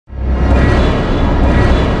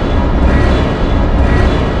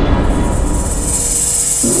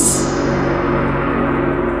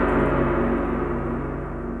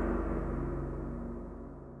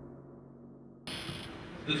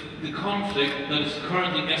that is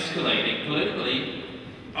currently escalating politically,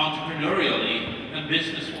 entrepreneurially, and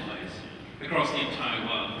business-wise across the entire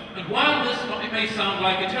world. And while this may sound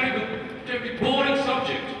like a terribly boring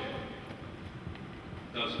subject,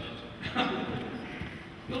 doesn't it?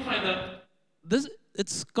 You'll find that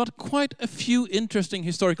it's got quite a few interesting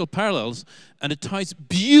historical parallels, and it ties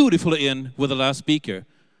beautifully in with the last speaker.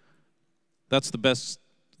 That's the best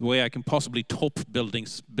way I can possibly top building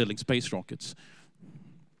space rockets.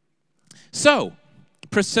 So,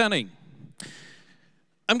 presenting.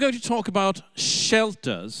 I'm going to talk about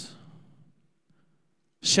shelters,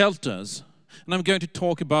 and I'm going to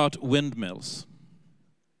talk about windmills.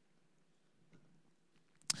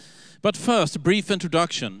 But first, a brief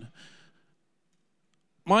introduction.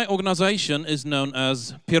 My organization is known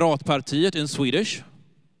as Piratpartiet in Swedish,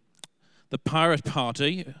 the Pirate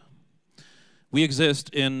Party. We exist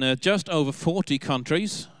in just over 40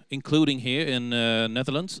 countries, including here in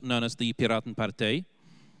Netherlands, known as the Piratenpartij.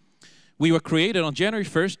 We were created on January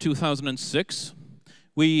 1st, 2006.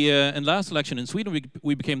 In last election in Sweden,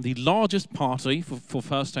 we became the largest party for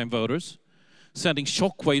first-time voters, sending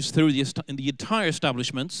shockwaves through the entire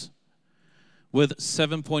establishments, with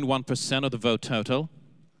 7.1% of the vote total.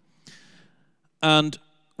 And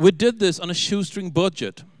we did this on a shoestring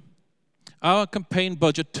budget. Our campaign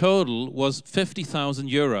budget total was 50,000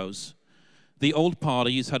 euros. The old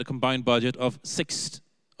parties had a combined budget of 6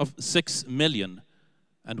 million,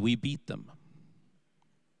 and we beat them.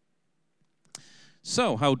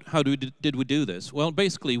 So how did we do this? Well,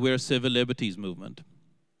 basically, we're a civil liberties movement.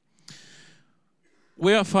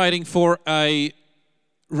 We are fighting for a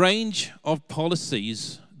range of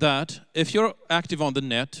policies that, if you're active on the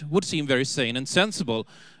net, would seem very sane and sensible,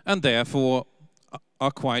 and therefore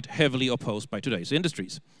are quite heavily opposed by today's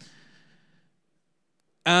industries.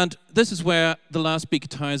 And this is where the last speaker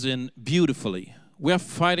ties in beautifully. We are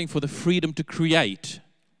fighting for the freedom to create.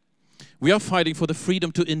 We are fighting for the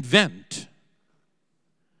freedom to invent,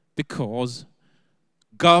 because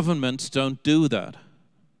governments don't do that.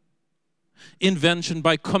 Invention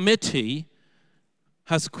by committee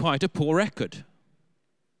has quite a poor record.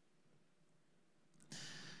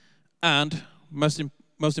 And most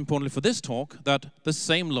importantly for this talk, that the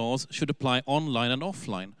same laws should apply online and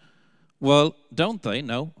offline. Well, don't they?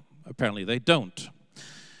 No, apparently they don't.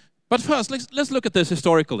 But first, let's look at this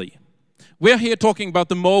historically. We're here talking about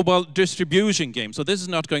the mobile distribution game, so this is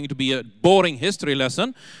not going to be a boring history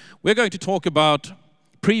lesson. We're going to talk about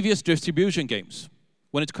previous distribution games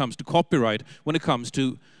when it comes to copyright, when it comes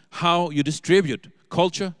to how you distribute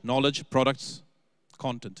culture, knowledge, products,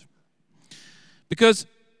 content. Because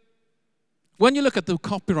when you look at the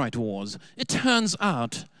copyright wars, it turns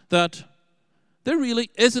out that there really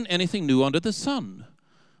isn't anything new under the sun.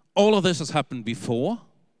 All of this has happened before,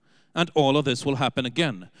 and all of this will happen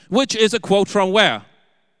again. Which is a quote from where?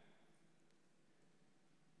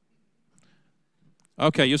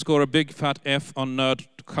 Okay, you score a big fat F on nerd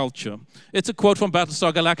culture. It's a quote from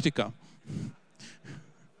Battlestar Galactica.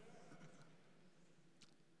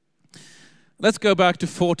 Let's go back to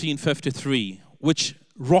 1453, which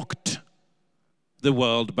rocked the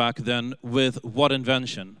world back then with what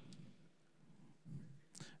invention?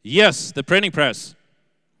 Yes, the printing press.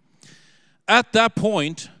 At that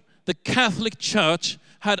point, the Catholic Church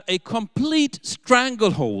had a complete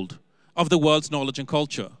stranglehold of the world's knowledge and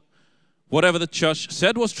culture. Whatever the church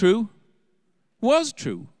said was true.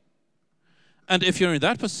 And if you're in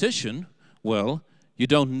that position, well, you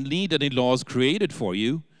don't need any laws created for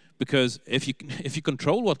you, because if you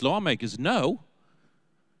control what lawmakers know,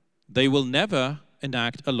 they will never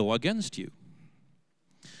enact a law against you.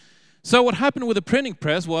 So what happened with the printing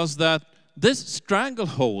press was that this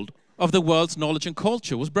stranglehold of the world's knowledge and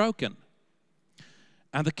culture was broken.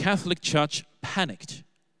 And the Catholic Church panicked,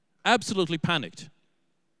 absolutely panicked.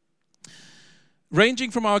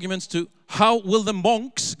 Ranging from arguments to how will the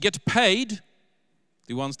monks get paid,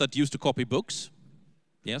 the ones that used to copy books,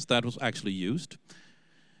 yes, that was actually used,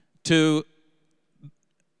 to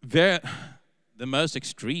the most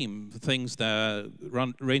extreme things that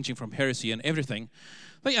ranging from heresy and everything.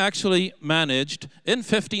 They actually managed in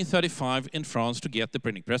 1535 in France to get the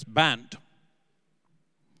printing press banned.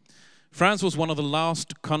 France was one of the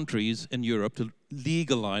last countries in Europe to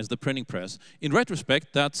legalize the printing press. In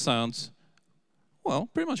retrospect, that sounds, well,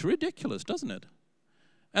 pretty much ridiculous, doesn't it?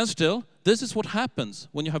 And still, this is what happens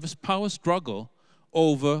when you have a power struggle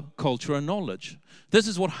over culture and knowledge. This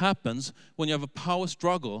is what happens when you have a power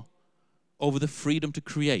struggle over the freedom to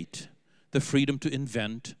create, the freedom to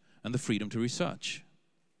invent, and the freedom to research.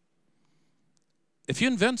 If you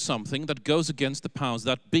invent something that goes against the powers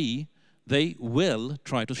that be, they will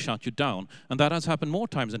try to shut you down. And that has happened more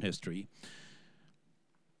times in history.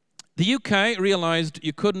 The UK realized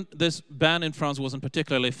this ban in France wasn't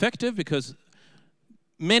particularly effective because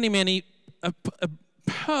many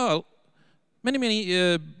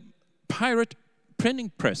pirate printing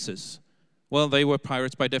presses, well, they were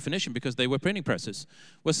pirates by definition because they were printing presses,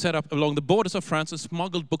 were set up along the borders of France and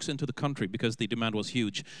smuggled books into the country because the demand was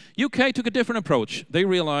huge. UK took a different approach. They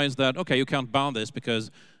realized that, okay, you can't ban this because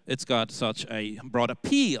it's got such a broad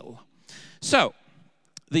appeal. So,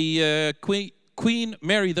 the Queen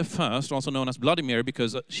Mary I, also known as Bloody Mary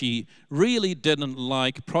because she really didn't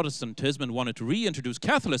like Protestantism and wanted to reintroduce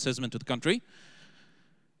Catholicism into the country,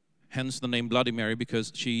 hence the name Bloody Mary,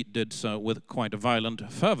 because she did so with quite a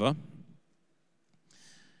violent fervor,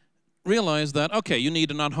 realized that, okay, you need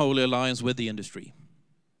an unholy alliance with the industry.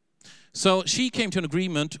 So she came to an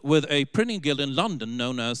agreement with a printing guild in London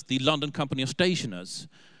known as the London Company of Stationers,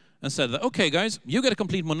 and said that, okay, guys, you get a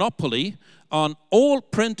complete monopoly on all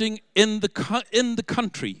printing in the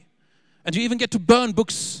country. And you even get to burn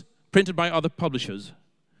books printed by other publishers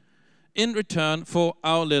in return for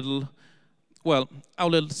our little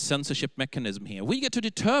censorship mechanism here. We get to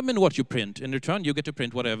determine what you print. In return, you get to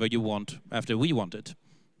print whatever you want after we want it.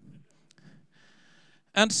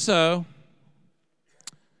 And so,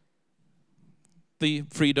 the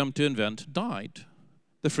freedom to invent died.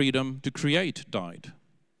 The freedom to create died.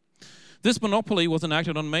 This monopoly was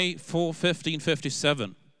enacted on May 4,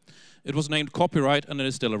 1557. It was named copyright and it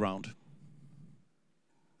is still around.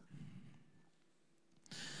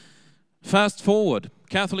 Fast forward,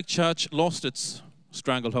 Catholic Church lost its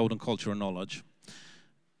stranglehold on culture and knowledge.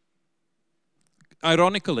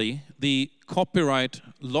 Ironically, the copyright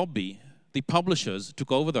lobby, the publishers,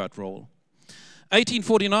 took over that role.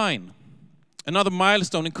 1849, another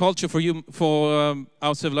milestone in culture for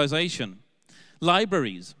our civilization.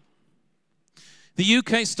 Libraries. The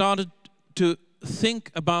UK started to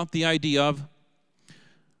think about the idea of,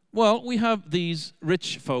 well, we have these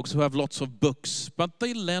rich folks who have lots of books, but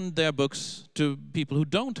they lend their books to people who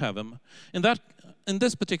don't have them. In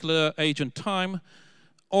this particular age and time,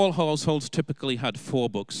 all households typically had 4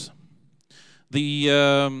 books.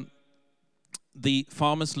 The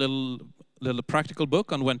farmer's little practical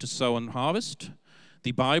book on when to sow and harvest,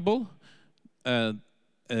 the Bible,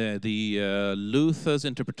 Luther's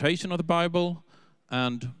interpretation of the Bible,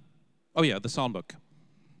 and, oh yeah, the Psalm book.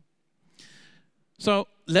 So,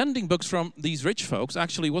 lending books from these rich folks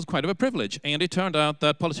actually was quite of a privilege, and it turned out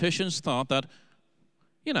that politicians thought that,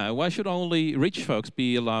 you know, why should only rich folks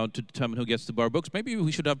be allowed to determine who gets to borrow books? Maybe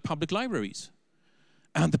we should have public libraries.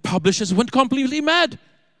 And the publishers went completely mad.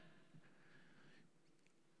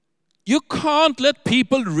 You can't let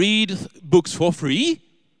people read books for free.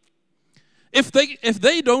 If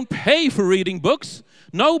they don't pay for reading books,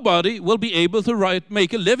 nobody will be able to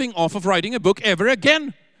make a living off of writing a book ever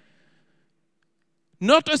again.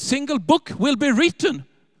 Not a single book will be written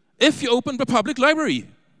if you open the public library.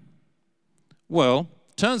 Well,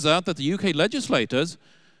 turns out that the UK legislators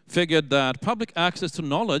figured that public access to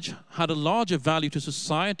knowledge had a larger value to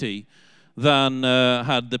society than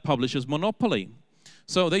had the publisher's monopoly.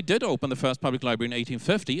 So they did open the first public library in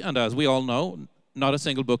 1850, and as we all know, not a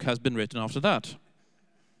single book has been written after that.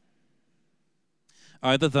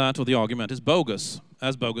 Either that or the argument is bogus,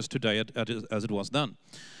 as bogus today as it was then.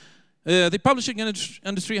 The publishing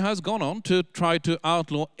industry has gone on to try to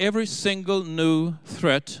outlaw every single new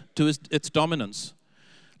threat to its dominance.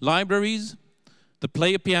 Libraries, the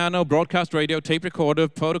player piano, broadcast radio, tape recorder,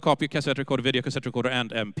 photocopier, cassette recorder, video cassette recorder, and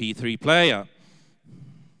MP3 player.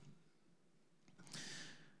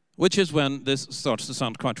 Which is when this starts to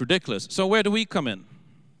sound quite ridiculous. So where do we come in?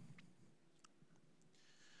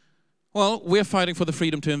 Well, we're fighting for the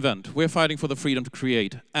freedom to invent. We're fighting for the freedom to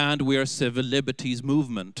create. And we're a civil liberties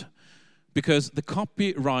movement. Because the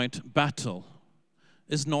copyright battle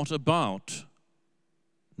is not about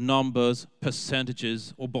numbers,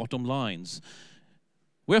 percentages, or bottom lines.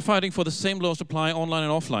 We're fighting for the same laws to apply online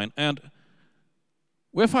and offline. And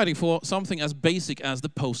we're fighting for something as basic as the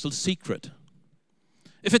postal secret.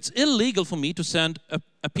 If it's illegal for me to send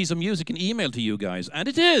a piece of music in email to you guys, and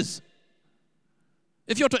it is,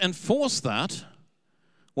 if you're to enforce that,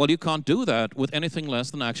 well, you can't do that with anything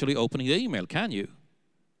less than actually opening the email, can you?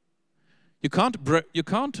 You can't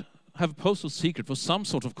have a postal secret for some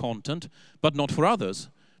sort of content, but not for others,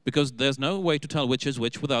 because there's no way to tell which is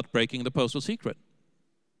which without breaking the postal secret.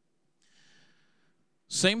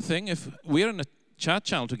 Same thing if we're in a chat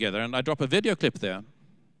channel together and I drop a video clip there.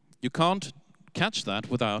 You can't catch that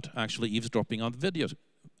without actually eavesdropping on the video,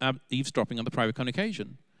 eavesdropping on the private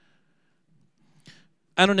communication.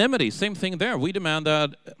 Anonymity, same thing there. We demand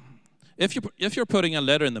that if you're putting a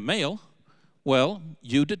letter in the mail, well,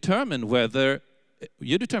 you determine whether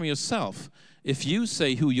You determine yourself if you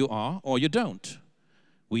say who you are or you don't.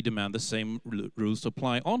 We demand the same rules to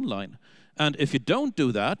apply online. And if you don't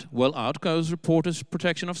do that, well, out goes reporters'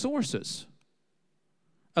 protection of sources,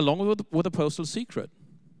 along with a postal secret.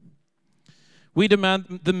 We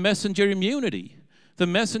demand the messenger immunity, the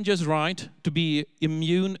messenger's right to be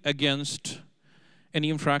immune against any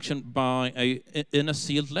infraction in a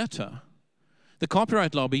sealed letter. The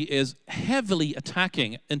copyright lobby is heavily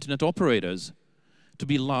attacking internet operators to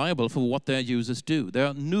be liable for what their users do. There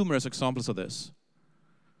are numerous examples of this.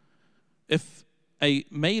 If a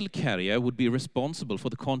mail carrier would be responsible for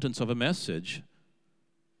the contents of a message,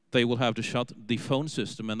 they will have to shut the phone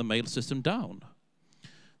system and the mail system down.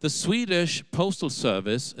 The Swedish Postal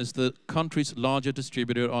Service is the country's largest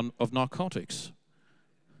distributor of narcotics.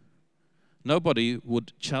 Nobody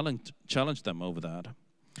would challenge them over that.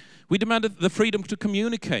 We demanded the freedom to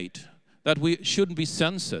communicate, that we shouldn't be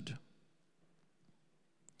censored.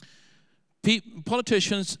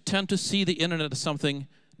 Politicians tend to see the internet as something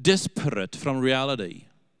disparate from reality.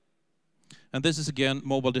 And this is, again,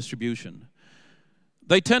 mobile distribution.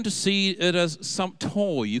 They tend to see it as some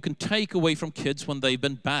toy you can take away from kids when they've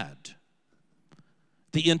been bad.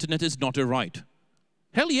 The internet is not a right.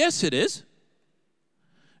 Hell yes, it is.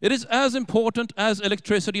 It is as important as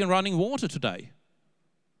electricity and running water today,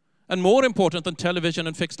 and more important than television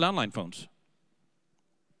and fixed landline phones.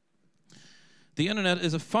 The internet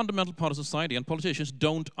is a fundamental part of society, and politicians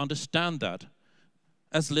don't understand that,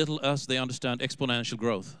 as little as they understand exponential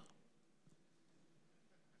growth.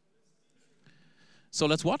 So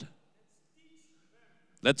let's what?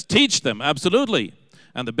 Let's teach them, absolutely.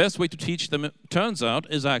 And the best way to teach them, it turns out,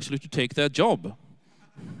 is actually to take their job.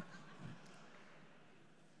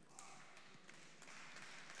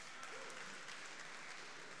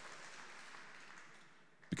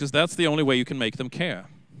 Because that's the only way you can make them care.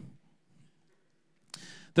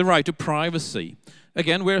 The right to privacy.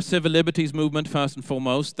 Again, we're a civil liberties movement first and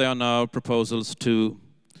foremost. There are now proposals to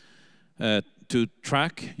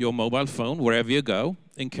track your mobile phone wherever you go,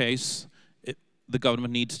 in case the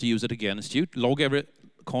government needs to use it against you. Log every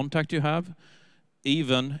contact you have,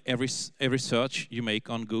 even every search you make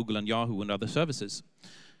on Google and Yahoo and other services,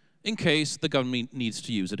 in case the government needs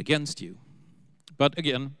to use it against you. But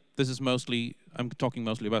again, this is mostly, I'm talking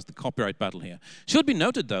mostly about the copyright battle here. Should be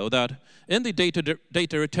noted, though, that in the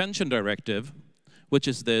Data Retention Directive, which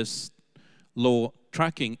is this law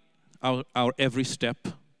tracking our every step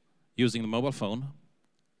using the mobile phone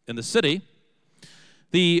in the city,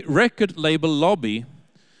 the record label lobby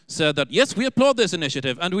said that, yes, we applaud this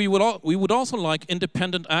initiative, and we would also like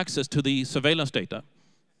independent access to the surveillance data,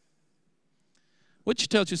 which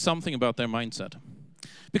tells you something about their mindset.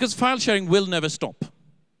 Because file sharing will never stop.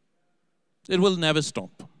 It will never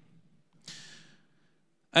stop.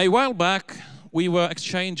 A while back, we were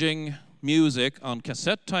exchanging music on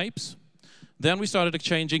cassette tapes. Then we started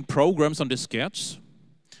exchanging programs on diskettes.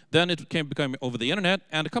 Then it became over the internet.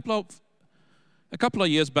 And a couple of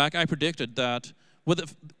years back, I predicted that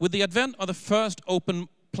with the advent of the first open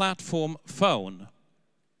platform phone,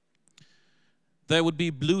 there would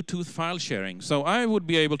be Bluetooth file sharing. So I would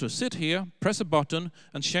be able to sit here, press a button,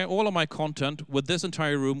 and share all of my content with this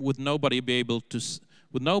entire room, with nobody being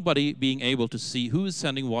able to see who is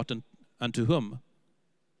sending what and to whom.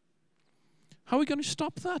 How are we going to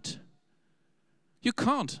stop that? You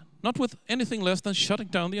can't. Not with anything less than shutting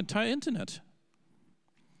down the entire internet.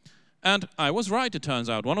 And I was right, it turns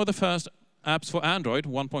out. One of the first apps for Android,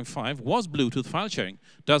 1.5, was Bluetooth file sharing.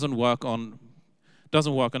 Doesn't work on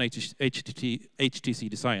HTC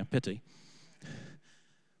Desire, pity.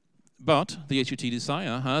 But the HTC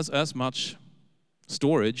Desire has as much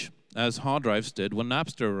storage as hard drives did when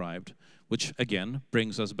Napster arrived, which again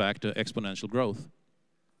brings us back to exponential growth.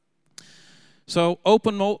 So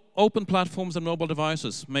open platforms and mobile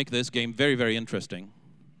devices make this game very, very interesting.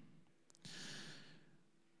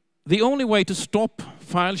 The only way to stop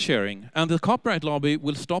file sharing, and the copyright lobby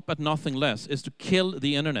will stop at nothing less, is to kill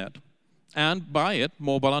the internet and, by it,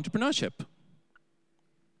 mobile entrepreneurship.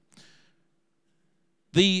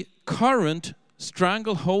 The current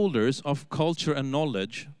strangleholders of culture and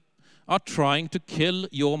knowledge are trying to kill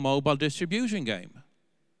your mobile distribution game.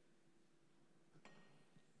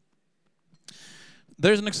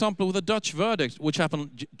 There's an example with a Dutch verdict, which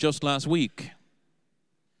happened just last week,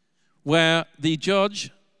 where the judge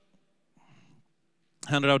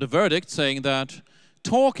handed out a verdict saying that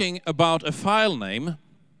talking about a file name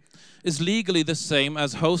is legally the same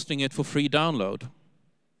as hosting it for free download.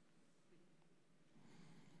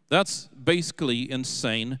 That's basically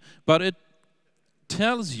insane, but it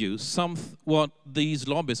tells you what these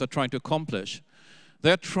lobbies are trying to accomplish.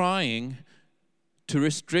 They're trying to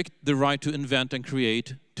restrict the right to invent and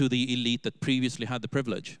create to the elite that previously had the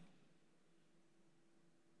privilege.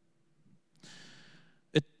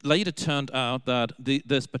 It later turned out that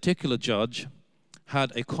this particular judge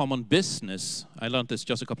had a common business. I learned this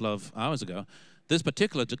just a couple of hours ago. This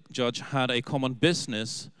particular judge had a common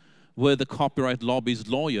business with the copyright lobby's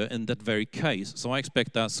lawyer in that very case. So I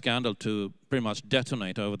expect that scandal to pretty much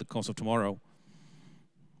detonate over the course of tomorrow.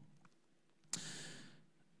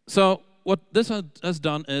 So what this has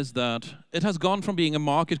done is that it has gone from being a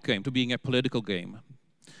market game to being a political game.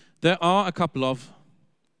 There are a couple of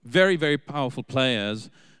very, very powerful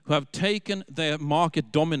players who have taken their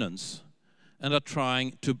market dominance and are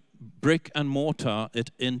trying to brick and mortar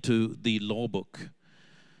it into the law book.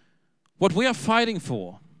 What we are fighting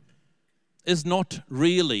for is not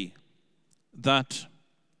really that,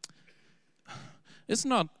 it's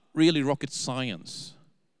not really rocket science.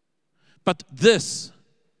 But this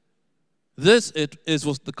is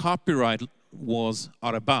what the copyright wars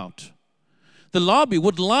are about. The lobby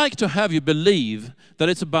would like to have you believe that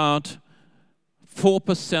it's about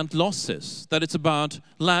 4% losses, that it's about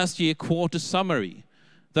last year quarter summary,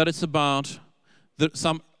 that it's about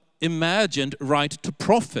some imagined right to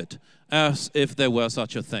profit, as if there were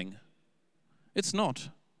such a thing. It's not.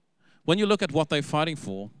 When you look at what they're fighting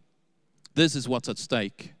for, this is what's at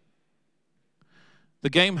stake. The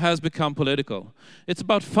game has become political. It's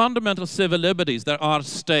about fundamental civil liberties that are at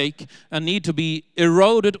stake and need to be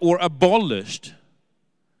eroded or abolished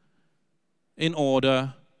in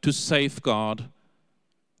order to safeguard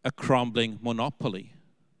a crumbling monopoly,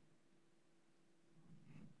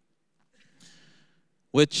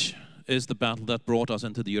 which is the battle that brought us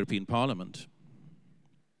into the European Parliament.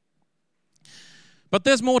 But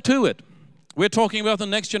there's more to it. We're talking about the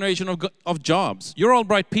next generation of jobs. You're all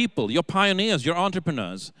bright people. You're pioneers. You're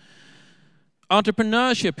entrepreneurs.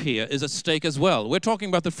 Entrepreneurship here is at stake as well. We're talking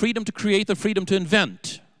about the freedom to create, the freedom to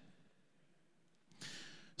invent.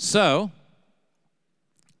 So,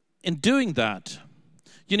 in doing that,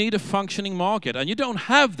 you need a functioning market, and you don't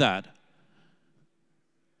have that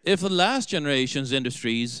if the last generation's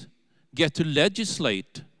industries get to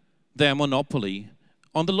legislate their monopoly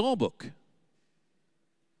on the law book.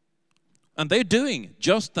 And they're doing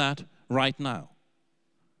just that right now.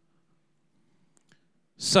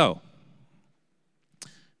 So,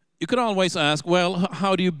 you could always ask, well,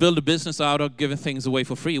 how do you build a business out of giving things away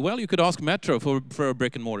for free? Well, you could ask Metro for a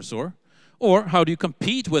brick and mortar store. Or how do you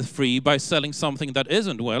compete with free by selling something that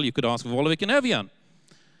isn't? Well, you could ask Volvic and Evian.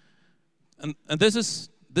 And this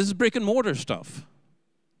is brick and mortar stuff.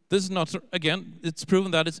 This is not, again, it's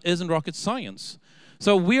proven that it isn't rocket science.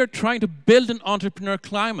 So we are trying to build an entrepreneur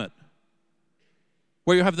climate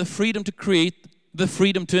where you have the freedom to create, the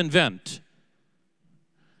freedom to invent,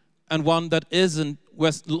 and one that isn't,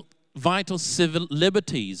 where vital civil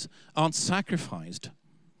liberties aren't sacrificed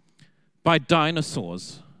by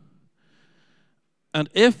dinosaurs. And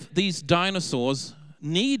if these dinosaurs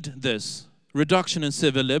need this reduction in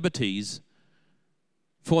civil liberties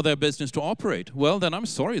for their business to operate, well, then I'm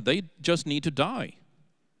sorry, they just need to die.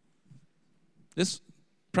 It's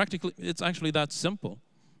actually that simple.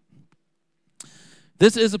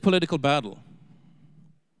 This is a political battle.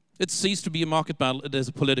 It ceased to be a market battle, it is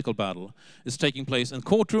a political battle. It's taking place in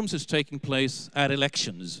courtrooms, it's taking place at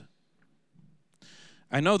elections.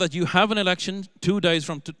 I know that you have an election 2 days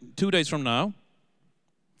from now.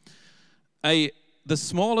 The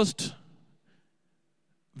smallest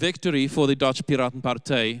victory for the Dutch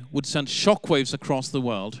Piratenpartij would send shockwaves across the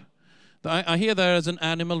world. I hear there is an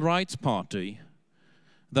animal rights party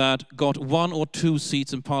that got 1 or 2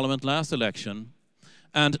 seats in parliament last election,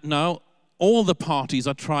 and now all the parties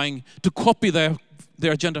are trying to copy their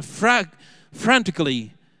agenda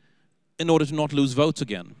frantically in order to not lose votes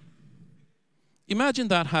again. Imagine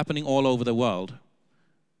that happening all over the world.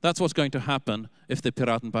 That's what's going to happen if the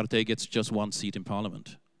Piratenpartij gets just 1 seat in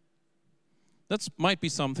parliament. That might be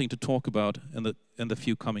something to talk about in the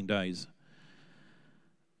few coming days.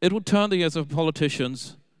 It will turn the ears of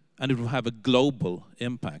politicians, and it will have a global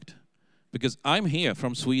impact. Because I'm here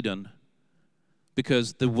from Sweden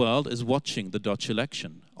because the world is watching the Dutch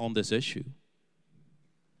election on this issue.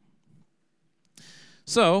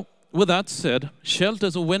 So, with that said,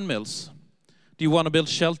 shelters or windmills? Do you want to build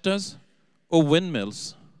shelters or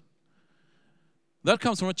windmills? That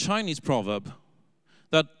comes from a Chinese proverb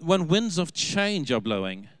that when winds of change are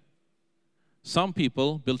blowing, some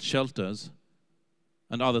people build shelters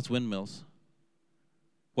and others windmills.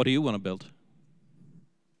 What do you want to build?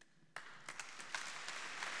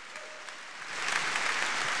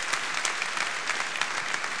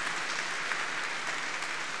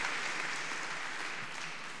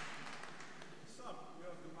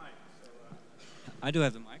 I do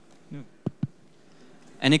have the mic. No.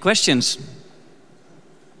 Any questions?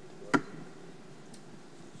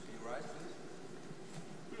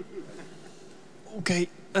 Okay,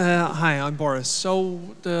 hi, I'm Boris. So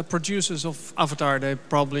the producers of Avatar, they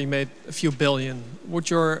probably made a few billion.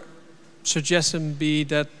 Would your suggestion be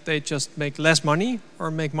that they just make less money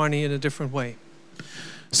or make money in a different way?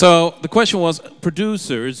 So the question was,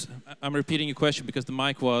 producers, I'm repeating your question because the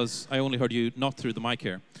mic was, I only heard you not through the mic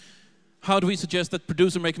here. How do we suggest that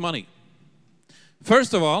producers make money?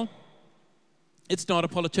 First of all, it's not a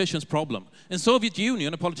politician's problem. In Soviet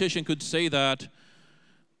Union, a politician could say that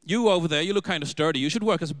you over there, you look kind of sturdy. You should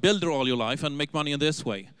work as a builder all your life and make money in this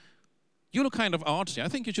way. You look kind of artsy. I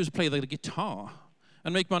think you should play the guitar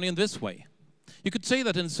and make money in this way. You could say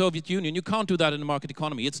that in the Soviet Union. You can't do that in the market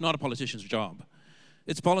economy. It's not a politician's job.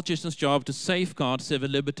 It's a politician's job to safeguard civil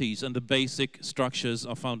liberties and the basic structures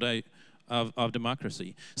of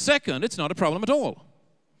democracy. Second, it's not a problem at all.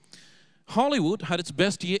 Hollywood had its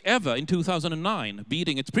best year ever in 2009,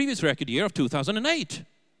 beating its previous record year of 2008.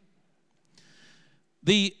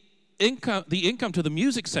 The income to the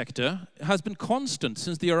music sector has been constant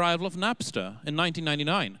since the arrival of Napster in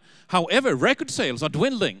 1999. However, record sales are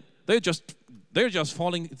dwindling. They're just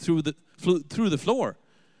falling through the floor,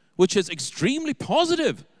 which is extremely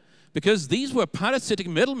positive, because these were parasitic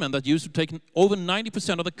middlemen that used to take over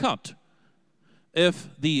 90% of the cut. If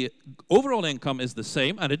the overall income is the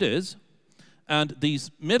same, and it is, and these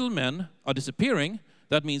middlemen are disappearing,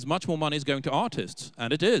 that means much more money is going to artists,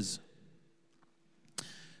 and it is.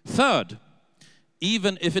 Third,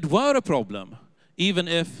 even if it were a problem,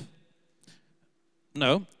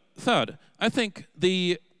 third, I think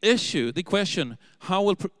the question,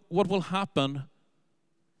 what will happen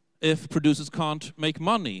if producers can't make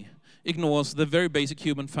money, ignores the very basic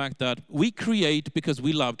human fact that we create because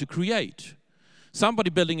we love to create. Somebody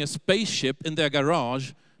building a spaceship in their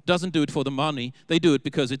garage doesn't do it for the money, they do it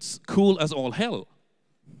because it's cool as all hell.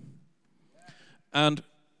 And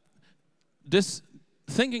this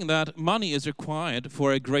thinking that money is required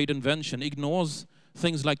for a great invention ignores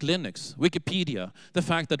things like Linux, Wikipedia, the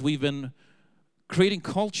fact that we've been creating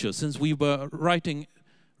culture since we were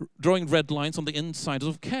drawing red lines on the insides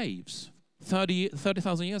of caves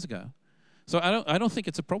 30,000 years ago. So I don't think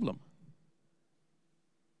it's a problem.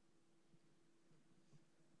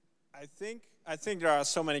 I think there are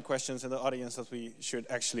so many questions in the audience that we should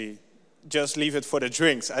actually just leave it for the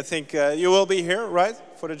drinks. I think you will be here, right,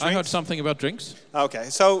 for the drinks? I heard something about drinks. Okay,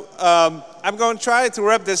 so I'm going to try to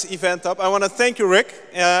wrap this event up. I want to thank you, Rick.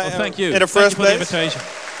 Well, thank you. In the first place. Thank you for the invitation.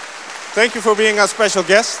 Thank you for being our special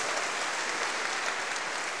guest.